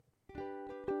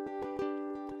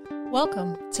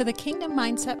Welcome to the Kingdom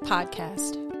Mindset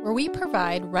Podcast, where we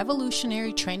provide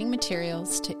revolutionary training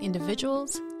materials to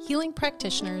individuals, healing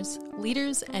practitioners,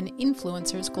 leaders, and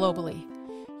influencers globally.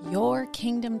 Your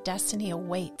kingdom destiny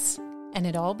awaits, and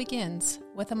it all begins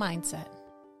with a mindset.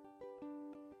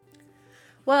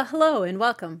 Well, hello and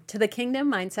welcome to the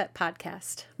Kingdom Mindset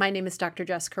Podcast. My name is Dr.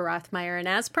 Jessica Rothmeyer, and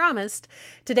as promised,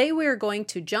 today we are going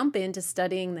to jump into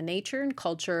studying the nature and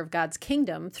culture of God's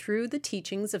kingdom through the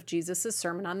teachings of Jesus'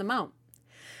 Sermon on the Mount.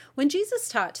 When Jesus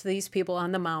taught to these people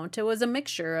on the Mount, it was a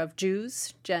mixture of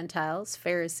Jews, Gentiles,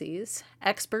 Pharisees,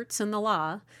 experts in the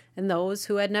law, and those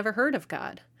who had never heard of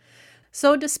God.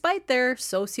 So despite their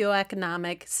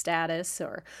socioeconomic status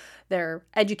or their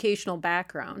educational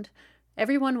background,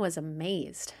 everyone was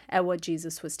amazed at what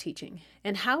Jesus was teaching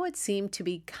and how it seemed to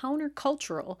be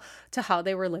countercultural to how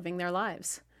they were living their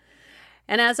lives.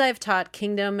 And as I've taught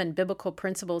kingdom and biblical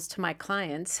principles to my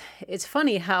clients, it's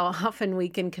funny how often we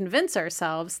can convince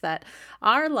ourselves that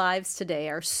our lives today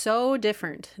are so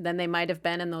different than they might have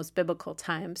been in those biblical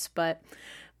times, but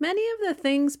many of the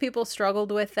things people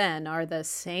struggled with then are the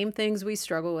same things we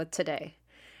struggle with today.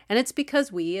 And it's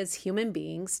because we as human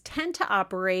beings tend to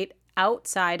operate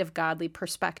outside of godly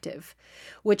perspective,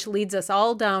 which leads us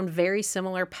all down very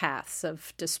similar paths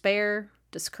of despair,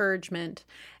 discouragement,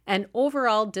 and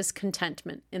overall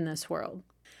discontentment in this world.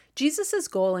 Jesus'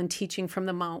 goal in teaching from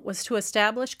the Mount was to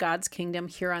establish God's kingdom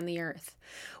here on the earth,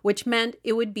 which meant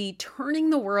it would be turning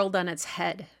the world on its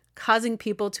head, causing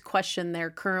people to question their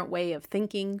current way of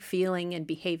thinking, feeling, and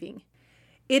behaving.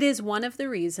 It is one of the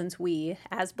reasons we,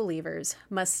 as believers,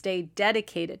 must stay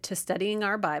dedicated to studying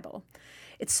our Bible.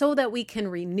 It's so that we can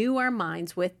renew our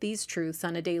minds with these truths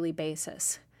on a daily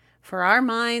basis. For our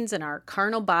minds and our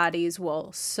carnal bodies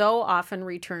will so often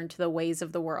return to the ways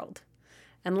of the world.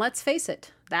 And let's face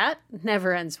it, that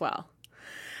never ends well.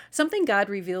 Something God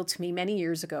revealed to me many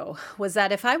years ago was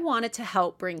that if I wanted to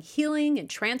help bring healing and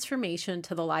transformation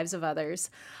to the lives of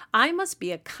others, I must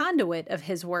be a conduit of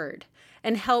His Word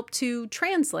and help to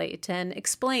translate and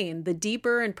explain the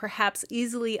deeper and perhaps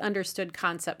easily understood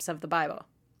concepts of the Bible.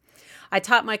 I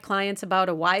taught my clients about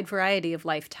a wide variety of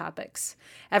life topics,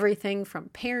 everything from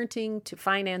parenting to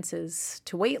finances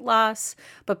to weight loss,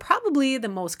 but probably the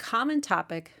most common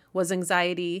topic was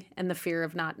anxiety and the fear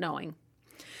of not knowing.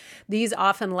 These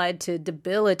often led to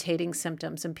debilitating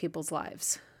symptoms in people's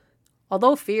lives.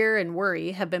 Although fear and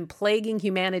worry have been plaguing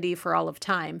humanity for all of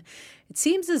time, it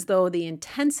seems as though the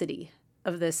intensity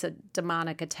of this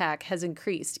demonic attack has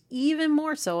increased, even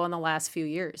more so in the last few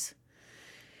years.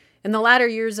 In the latter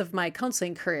years of my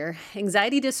counseling career,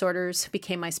 anxiety disorders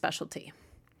became my specialty.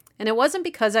 And it wasn't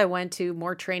because I went to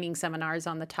more training seminars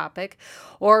on the topic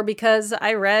or because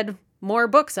I read more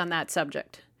books on that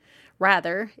subject.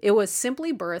 Rather, it was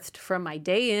simply birthed from my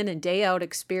day in and day out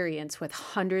experience with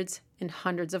hundreds and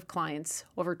hundreds of clients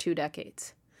over 2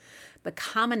 decades. The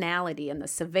commonality and the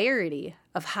severity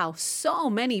of how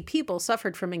so many people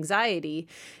suffered from anxiety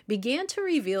began to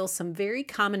reveal some very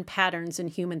common patterns in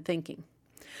human thinking.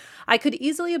 I could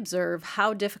easily observe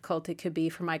how difficult it could be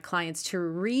for my clients to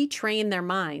retrain their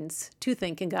minds to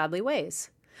think in godly ways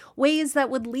that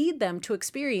would lead them to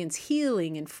experience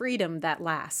healing and freedom that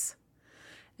lasts.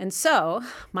 And so,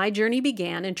 my journey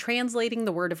began in translating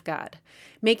the Word of God,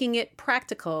 making it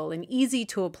practical and easy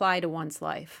to apply to one's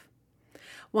life.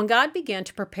 When God began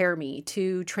to prepare me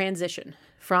to transition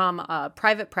from a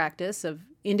private practice of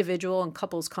individual and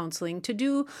couples counseling to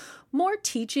do more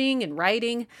teaching and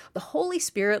writing, the Holy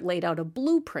Spirit laid out a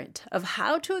blueprint of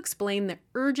how to explain the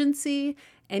urgency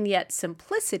and yet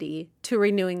simplicity to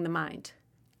renewing the mind,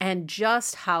 and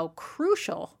just how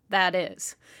crucial that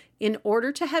is in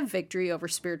order to have victory over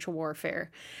spiritual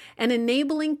warfare and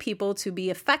enabling people to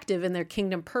be effective in their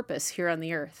kingdom purpose here on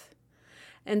the earth.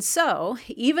 And so,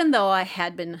 even though I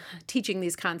had been teaching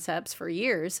these concepts for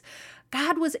years,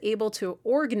 God was able to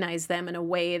organize them in a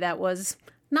way that was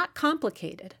not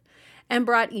complicated and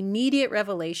brought immediate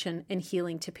revelation and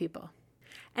healing to people.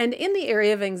 And in the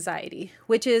area of anxiety,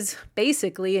 which is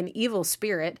basically an evil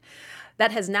spirit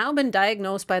that has now been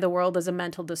diagnosed by the world as a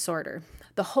mental disorder,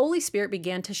 the Holy Spirit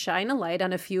began to shine a light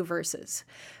on a few verses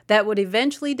that would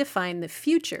eventually define the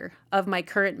future of my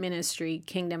current ministry,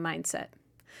 Kingdom Mindset.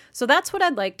 So that's what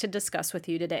I'd like to discuss with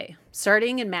you today,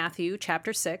 starting in Matthew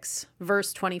chapter 6,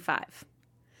 verse 25.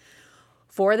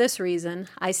 For this reason,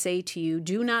 I say to you,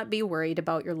 do not be worried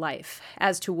about your life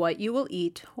as to what you will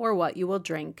eat or what you will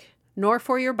drink, nor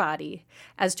for your body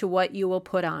as to what you will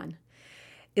put on.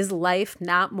 Is life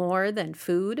not more than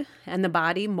food, and the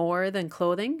body more than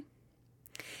clothing?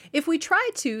 If we try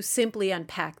to simply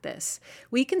unpack this,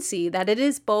 we can see that it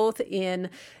is both in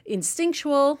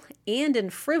instinctual and in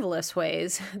frivolous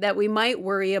ways that we might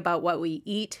worry about what we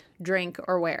eat, drink,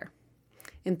 or wear.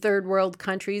 In third world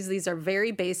countries, these are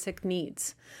very basic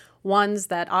needs, ones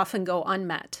that often go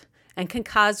unmet and can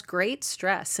cause great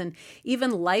stress and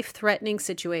even life-threatening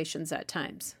situations at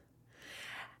times.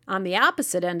 On the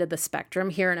opposite end of the spectrum,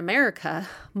 here in America,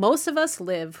 most of us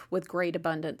live with great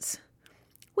abundance.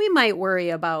 We might worry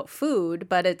about food,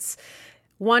 but it's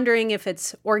wondering if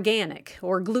it's organic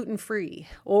or gluten-free,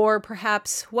 or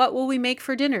perhaps what will we make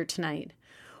for dinner tonight?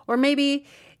 Or maybe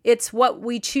it's what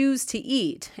we choose to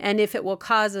eat and if it will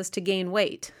cause us to gain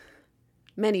weight.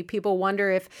 Many people wonder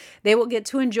if they will get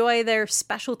to enjoy their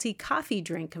specialty coffee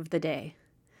drink of the day.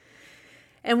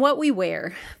 And what we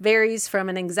wear varies from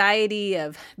an anxiety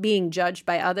of being judged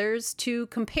by others to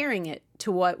comparing it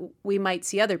to what we might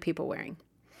see other people wearing,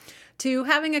 to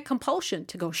having a compulsion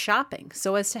to go shopping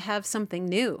so as to have something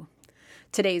new.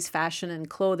 Today's fashion and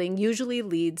clothing usually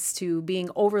leads to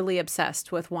being overly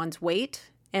obsessed with one's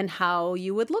weight and how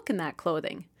you would look in that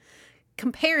clothing,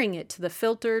 comparing it to the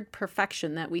filtered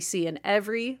perfection that we see in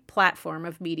every platform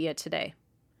of media today.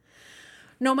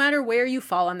 No matter where you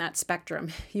fall on that spectrum,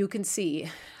 you can see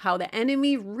how the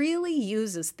enemy really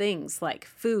uses things like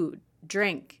food,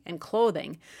 drink, and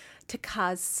clothing to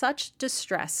cause such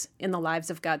distress in the lives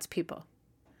of God's people.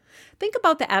 Think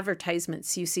about the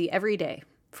advertisements you see every day,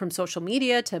 from social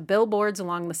media to billboards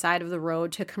along the side of the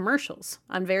road to commercials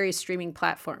on various streaming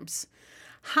platforms.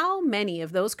 How many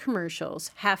of those commercials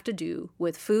have to do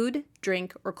with food,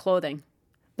 drink, or clothing?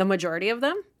 The majority of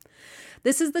them?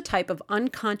 This is the type of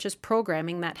unconscious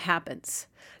programming that happens,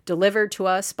 delivered to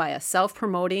us by a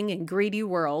self-promoting and greedy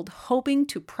world, hoping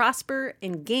to prosper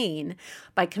and gain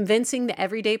by convincing the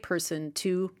everyday person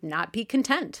to not be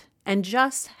content and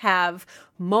just have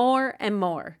more and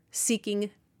more, seeking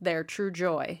their true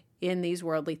joy in these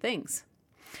worldly things.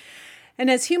 And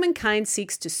as humankind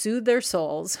seeks to soothe their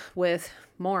souls with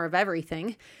more of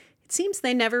everything, it seems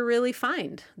they never really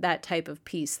find that type of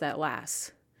peace that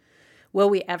lasts. Will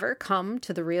we ever come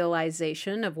to the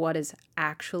realization of what is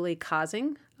actually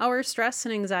causing our stress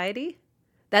and anxiety?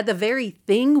 That the very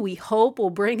thing we hope will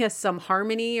bring us some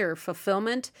harmony or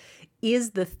fulfillment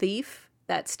is the thief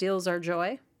that steals our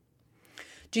joy?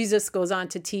 Jesus goes on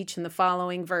to teach in the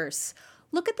following verse,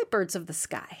 "Look at the birds of the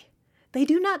sky. They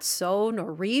do not sow,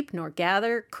 nor reap, nor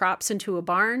gather crops into a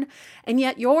barn, and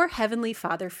yet your heavenly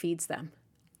Father feeds them.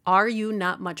 Are you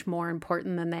not much more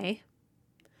important than they?"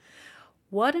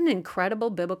 What an incredible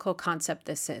biblical concept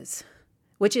this is,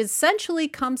 which essentially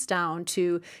comes down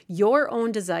to your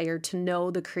own desire to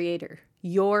know the Creator,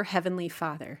 your Heavenly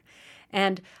Father,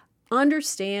 and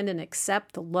understand and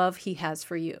accept the love He has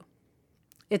for you.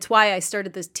 It's why I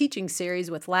started this teaching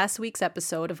series with last week's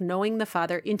episode of Knowing the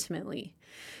Father Intimately,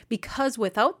 because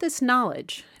without this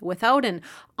knowledge, without an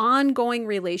ongoing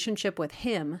relationship with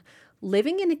Him,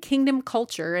 living in a kingdom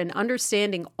culture and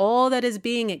understanding all that is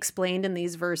being explained in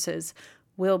these verses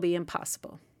will be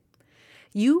impossible.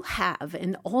 You have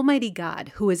an almighty God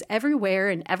who is everywhere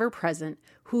and ever present,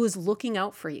 who is looking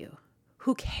out for you,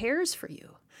 who cares for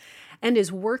you, and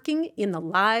is working in the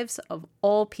lives of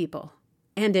all people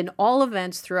and in all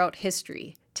events throughout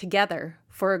history together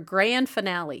for a grand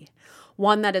finale,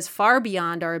 one that is far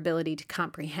beyond our ability to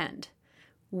comprehend,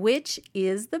 which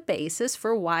is the basis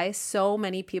for why so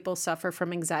many people suffer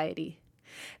from anxiety.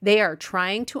 They are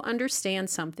trying to understand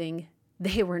something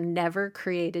they were never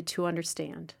created to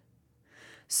understand.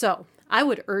 So, I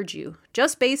would urge you,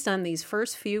 just based on these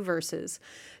first few verses,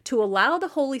 to allow the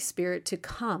Holy Spirit to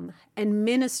come and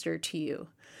minister to you,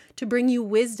 to bring you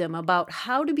wisdom about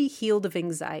how to be healed of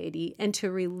anxiety and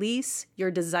to release your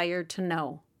desire to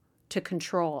know, to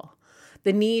control,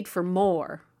 the need for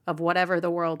more of whatever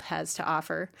the world has to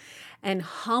offer, and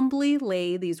humbly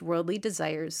lay these worldly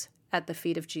desires at the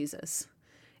feet of Jesus.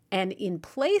 And in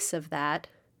place of that,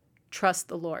 trust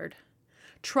the Lord.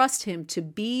 Trust Him to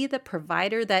be the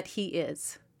provider that He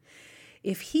is.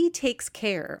 If He takes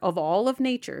care of all of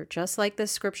nature, just like the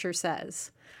scripture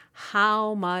says,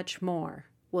 how much more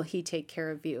will He take care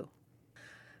of you?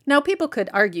 Now, people could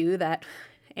argue that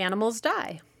animals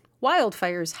die,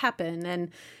 wildfires happen, and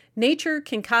nature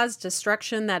can cause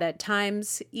destruction that at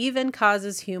times even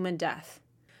causes human death.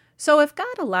 So if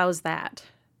God allows that,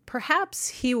 perhaps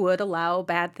He would allow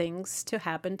bad things to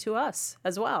happen to us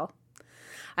as well.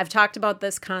 I've talked about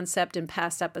this concept in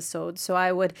past episodes, so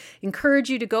I would encourage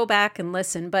you to go back and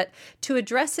listen. But to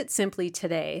address it simply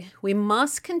today, we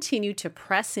must continue to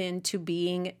press into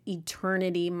being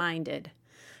eternity-minded.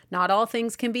 Not all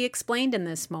things can be explained in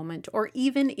this moment or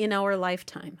even in our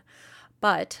lifetime.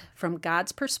 But from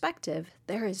God's perspective,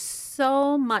 there is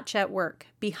so much at work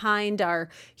behind our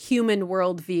human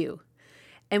worldview.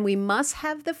 And we must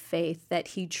have the faith that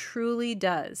He truly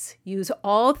does use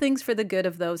all things for the good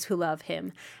of those who love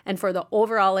Him and for the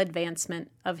overall advancement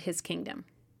of His kingdom.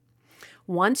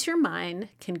 Once your mind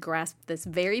can grasp this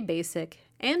very basic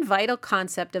and vital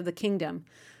concept of the kingdom,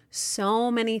 so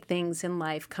many things in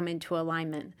life come into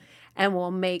alignment and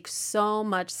will make so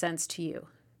much sense to you.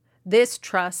 This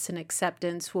trust and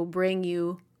acceptance will bring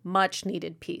you much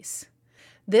needed peace.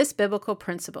 This biblical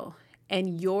principle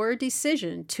and your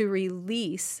decision to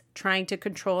release trying to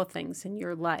control things in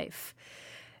your life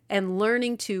and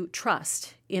learning to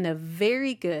trust in a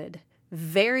very good,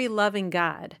 very loving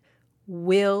God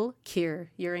will cure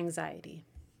your anxiety.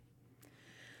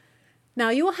 Now,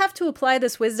 you will have to apply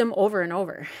this wisdom over and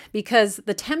over because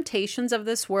the temptations of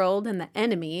this world and the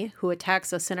enemy who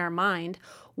attacks us in our mind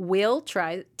will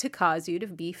try to cause you to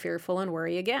be fearful and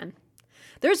worry again.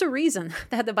 There's a reason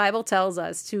that the Bible tells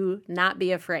us to not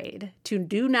be afraid, to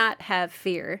do not have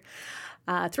fear,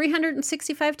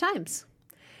 365 times.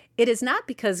 It is not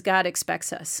because God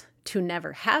expects us to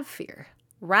never have fear.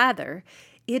 Rather,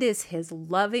 it is His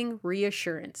loving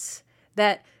reassurance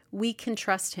that we can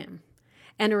trust Him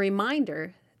and a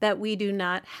reminder that we do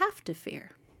not have to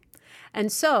fear.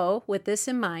 And so, with this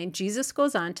in mind, Jesus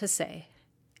goes on to say,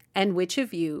 "And which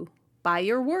of you, by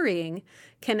your worrying,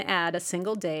 can add a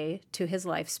single day to his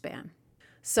lifespan?"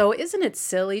 So isn't it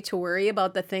silly to worry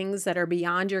about the things that are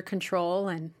beyond your control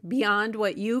and beyond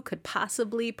what you could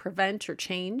possibly prevent or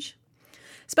change?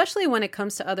 Especially when it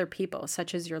comes to other people,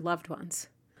 such as your loved ones.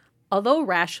 Although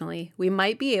rationally, we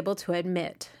might be able to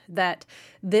admit that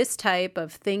this type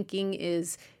of thinking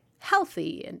is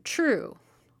healthy and true,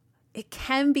 it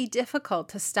can be difficult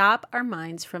to stop our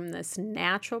minds from this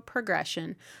natural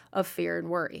progression of fear and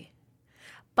worry.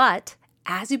 But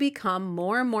as you become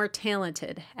more and more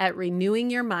talented at renewing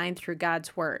your mind through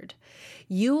God's Word,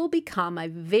 you will become a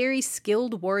very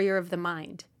skilled warrior of the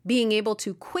mind, being able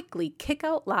to quickly kick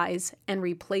out lies and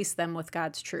replace them with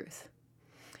God's truth.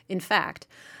 In fact,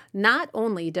 not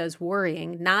only does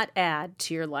worrying not add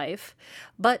to your life,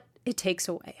 but it takes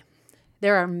away.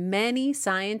 There are many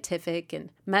scientific and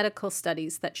medical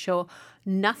studies that show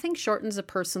nothing shortens a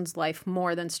person's life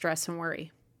more than stress and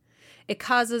worry. It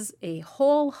causes a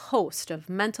whole host of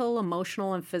mental,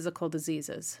 emotional, and physical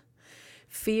diseases.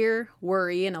 Fear,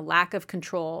 worry, and a lack of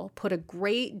control put a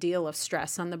great deal of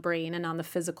stress on the brain and on the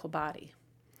physical body.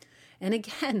 And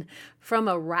again, from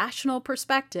a rational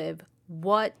perspective,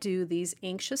 what do these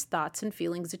anxious thoughts and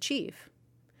feelings achieve?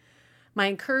 My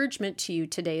encouragement to you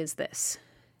today is this.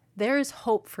 There is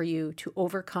hope for you to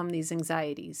overcome these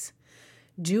anxieties.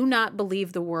 Do not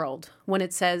believe the world when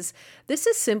it says this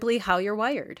is simply how you're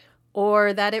wired,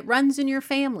 or that it runs in your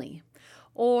family,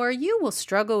 or you will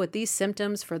struggle with these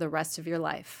symptoms for the rest of your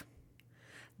life.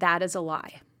 That is a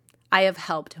lie. I have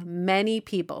helped many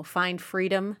people find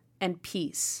freedom and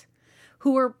peace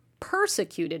who were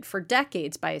persecuted for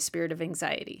decades by a spirit of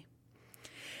anxiety.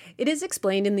 It is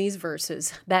explained in these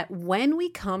verses that when we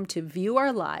come to view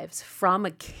our lives from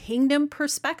a kingdom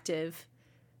perspective,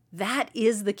 that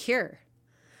is the cure.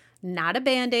 Not a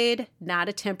Band-Aid, not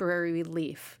a temporary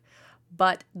relief,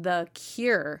 but the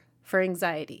cure for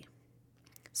anxiety.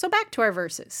 So back to our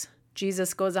verses.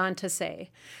 Jesus goes on to say,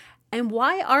 "And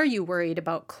why are you worried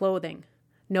about clothing?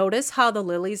 Notice how the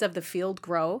lilies of the field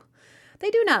grow. They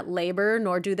do not labor,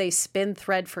 nor do they spin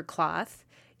thread for cloth.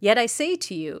 Yet I say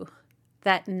to you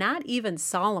that not even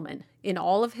Solomon, in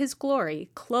all of his glory,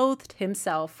 clothed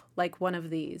himself like one of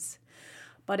these.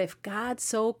 But if God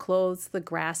so clothes the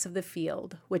grass of the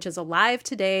field, which is alive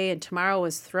today and tomorrow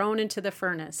is thrown into the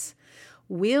furnace,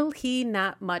 will He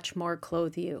not much more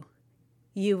clothe you,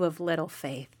 you of little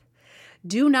faith?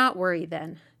 Do not worry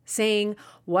then, saying,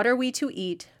 'What are we to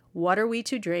eat? What are we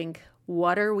to drink?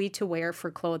 What are we to wear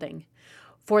for clothing?'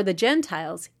 For the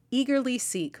Gentiles eagerly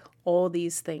seek all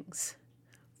these things.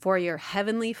 For your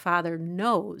heavenly Father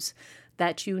knows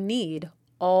that you need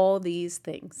all these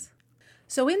things."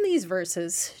 So in these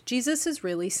verses, Jesus is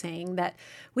really saying that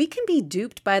we can be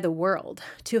duped by the world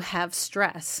to have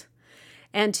stress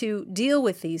and to deal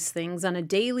with these things on a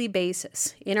daily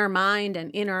basis in our mind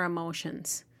and in our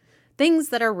emotions. Things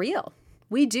that are real.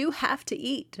 We do have to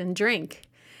eat and drink,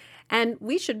 and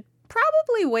we should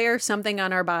probably wear something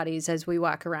on our bodies as we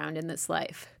walk around in this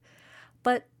life.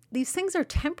 But these things are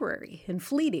temporary and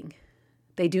fleeting.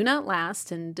 They do not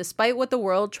last, and despite what the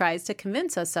world tries to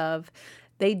convince us of,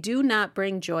 they do not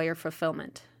bring joy or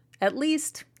fulfillment. At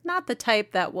least, not the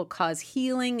type that will cause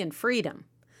healing and freedom.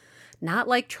 Not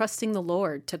like trusting the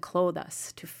Lord to clothe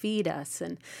us, to feed us,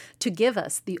 and to give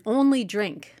us the only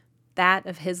drink that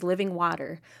of his living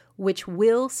water, which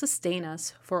will sustain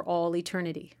us for all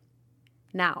eternity.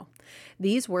 Now,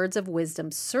 these words of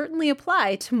wisdom certainly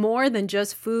apply to more than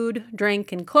just food,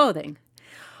 drink, and clothing.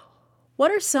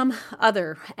 What are some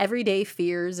other everyday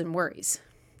fears and worries?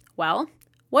 Well,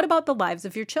 what about the lives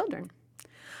of your children?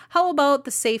 How about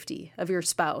the safety of your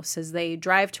spouse as they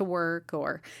drive to work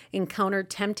or encounter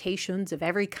temptations of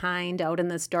every kind out in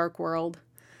this dark world?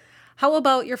 How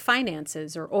about your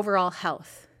finances or overall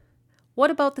health? What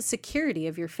about the security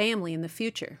of your family in the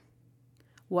future?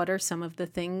 What are some of the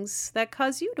things that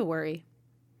cause you to worry?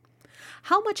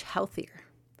 How much healthier,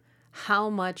 how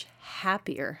much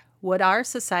happier would our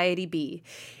society be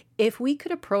if we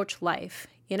could approach life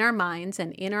in our minds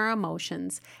and in our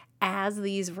emotions as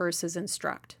these verses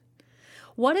instruct?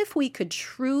 What if we could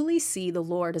truly see the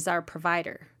Lord as our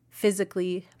provider,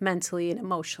 physically, mentally, and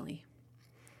emotionally?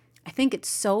 I think it's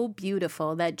so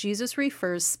beautiful that Jesus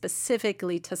refers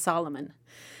specifically to Solomon,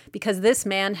 because this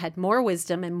man had more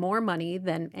wisdom and more money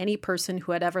than any person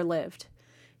who had ever lived.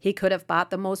 He could have bought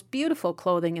the most beautiful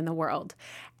clothing in the world,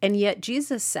 and yet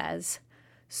Jesus says,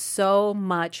 so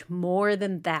much more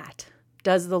than that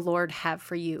does the Lord have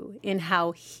for you in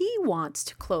how he wants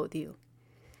to clothe you.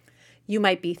 You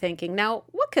might be thinking, now,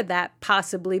 what could that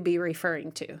possibly be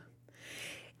referring to?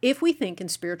 If we think in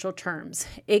spiritual terms,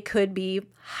 it could be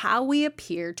how we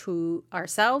appear to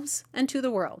ourselves and to the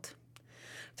world.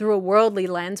 Through a worldly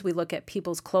lens, we look at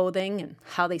people's clothing and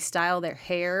how they style their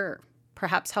hair, or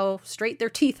perhaps how straight their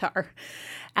teeth are,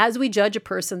 as we judge a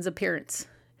person's appearance.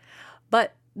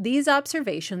 But these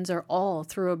observations are all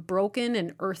through a broken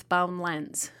and earthbound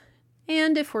lens.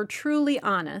 And if we're truly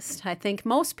honest, I think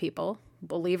most people,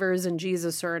 believers in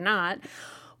Jesus or not,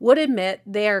 would admit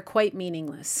they are quite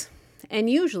meaningless, and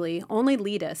usually only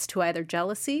lead us to either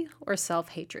jealousy or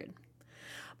self-hatred.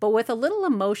 But with a little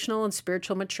emotional and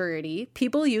spiritual maturity,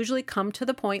 people usually come to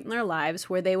the point in their lives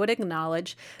where they would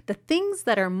acknowledge the things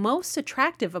that are most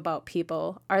attractive about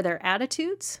people are their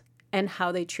attitudes and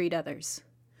how they treat others.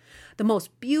 The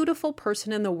most beautiful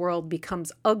person in the world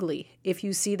becomes ugly if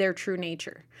you see their true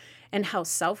nature, and how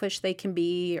selfish they can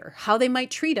be, or how they might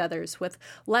treat others with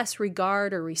less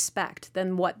regard or respect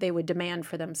than what they would demand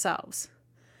for themselves.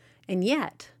 And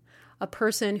yet, a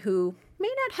person who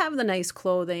may not have the nice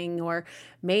clothing or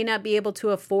may not be able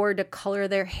to afford to color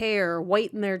their hair or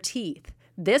whiten their teeth,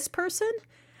 this person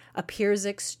appears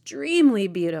extremely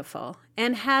beautiful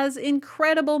and has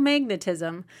incredible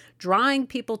magnetism, drawing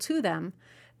people to them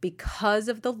because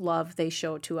of the love they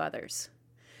show to others.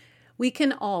 We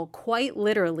can all quite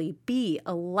literally be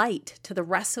a light to the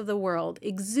rest of the world,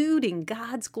 exuding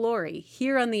God's glory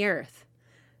here on the earth.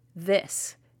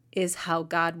 This is how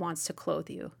God wants to clothe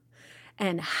you,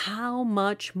 and how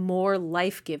much more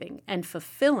life-giving and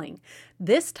fulfilling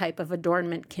this type of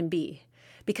adornment can be,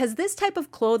 because this type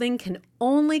of clothing can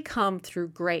only come through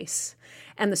grace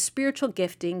and the spiritual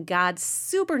gifting God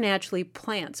supernaturally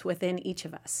plants within each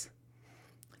of us.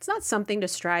 It's not something to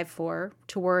strive for,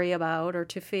 to worry about, or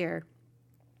to fear.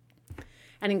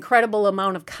 An incredible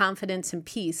amount of confidence and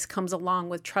peace comes along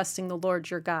with trusting the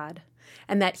Lord your God,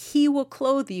 and that he will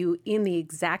clothe you in the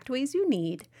exact ways you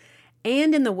need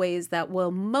and in the ways that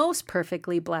will most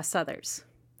perfectly bless others.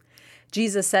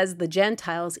 Jesus says the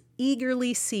Gentiles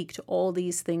eagerly seek all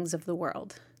these things of the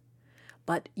world.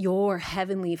 But your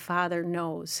heavenly Father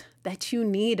knows that you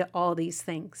need all these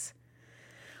things.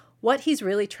 What he's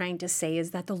really trying to say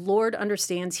is that the Lord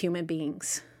understands human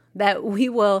beings, that we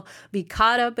will be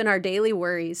caught up in our daily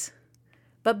worries.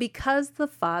 But because the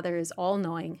Father is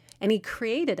all-knowing and he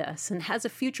created us and has a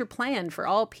future plan for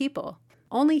all people,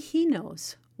 only he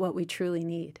knows what we truly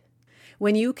need.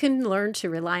 When you can learn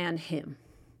to rely on him,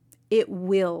 it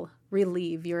will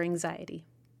relieve your anxiety.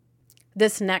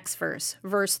 This next verse,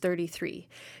 verse 33,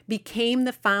 became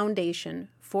the foundation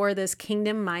for this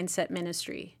kingdom mindset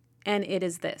ministry. And it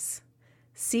is this: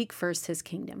 seek first his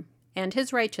kingdom and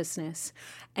his righteousness,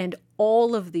 and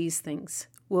all of these things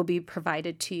will be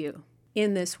provided to you.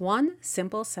 In this one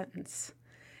simple sentence,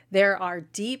 there are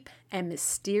deep and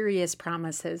mysterious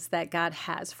promises that God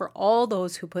has for all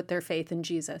those who put their faith in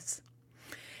Jesus.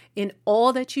 In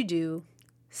all that you do,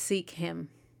 seek him.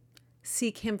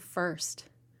 Seek him first.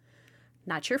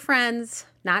 Not your friends,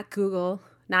 not Google,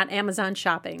 not Amazon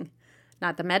shopping,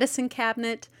 not the medicine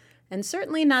cabinet, and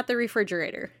certainly not the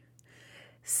refrigerator.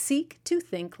 Seek to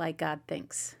think like God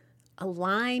thinks.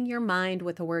 Align your mind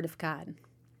with the Word of God.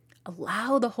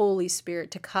 Allow the Holy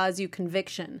Spirit to cause you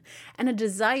conviction and a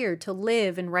desire to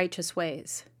live in righteous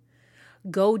ways.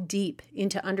 Go deep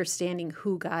into understanding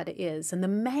who God is and the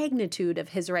magnitude of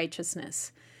his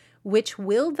righteousness, which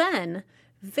will then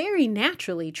very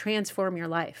naturally transform your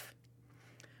life.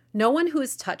 No one who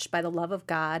is touched by the love of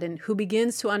God and who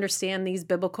begins to understand these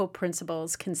biblical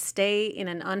principles can stay in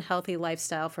an unhealthy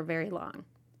lifestyle for very long.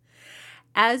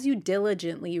 As you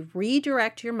diligently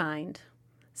redirect your mind,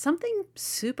 something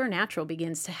supernatural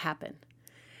begins to happen,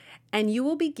 and you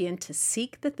will begin to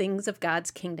seek the things of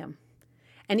God's kingdom.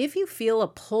 And if you feel a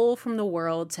pull from the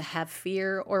world to have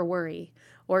fear or worry,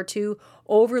 or to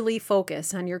overly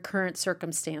focus on your current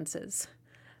circumstances,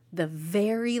 the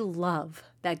very love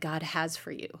that God has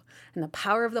for you and the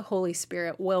power of the Holy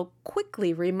Spirit will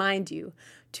quickly remind you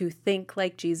to think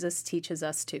like Jesus teaches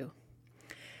us to.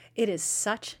 It is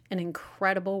such an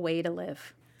incredible way to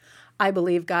live. I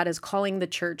believe God is calling the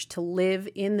church to live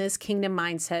in this kingdom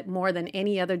mindset more than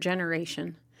any other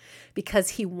generation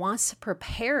because He wants to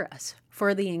prepare us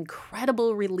for the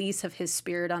incredible release of His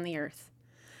Spirit on the earth.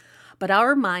 But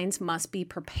our minds must be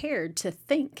prepared to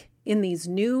think in these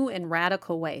new and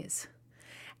radical ways.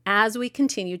 As we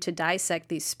continue to dissect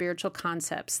these spiritual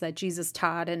concepts that Jesus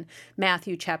taught in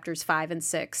Matthew chapters 5 and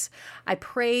 6, I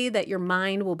pray that your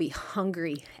mind will be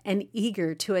hungry and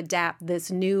eager to adapt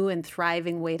this new and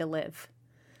thriving way to live.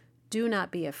 Do not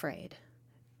be afraid.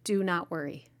 Do not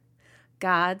worry.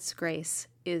 God's grace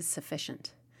is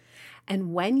sufficient.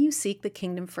 And when you seek the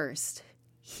kingdom first,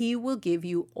 He will give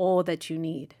you all that you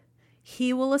need.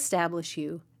 He will establish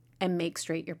you and make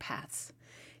straight your paths.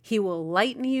 He will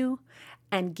lighten you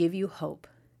and give you hope,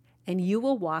 and you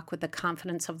will walk with the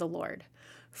confidence of the Lord,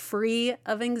 free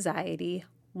of anxiety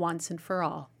once and for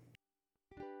all.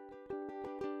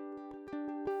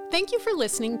 Thank you for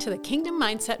listening to the Kingdom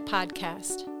Mindset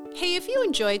Podcast. Hey, if you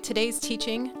enjoyed today's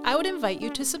teaching, I would invite you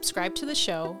to subscribe to the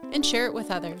show and share it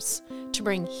with others to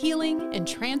bring healing and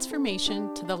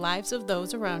transformation to the lives of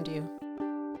those around you.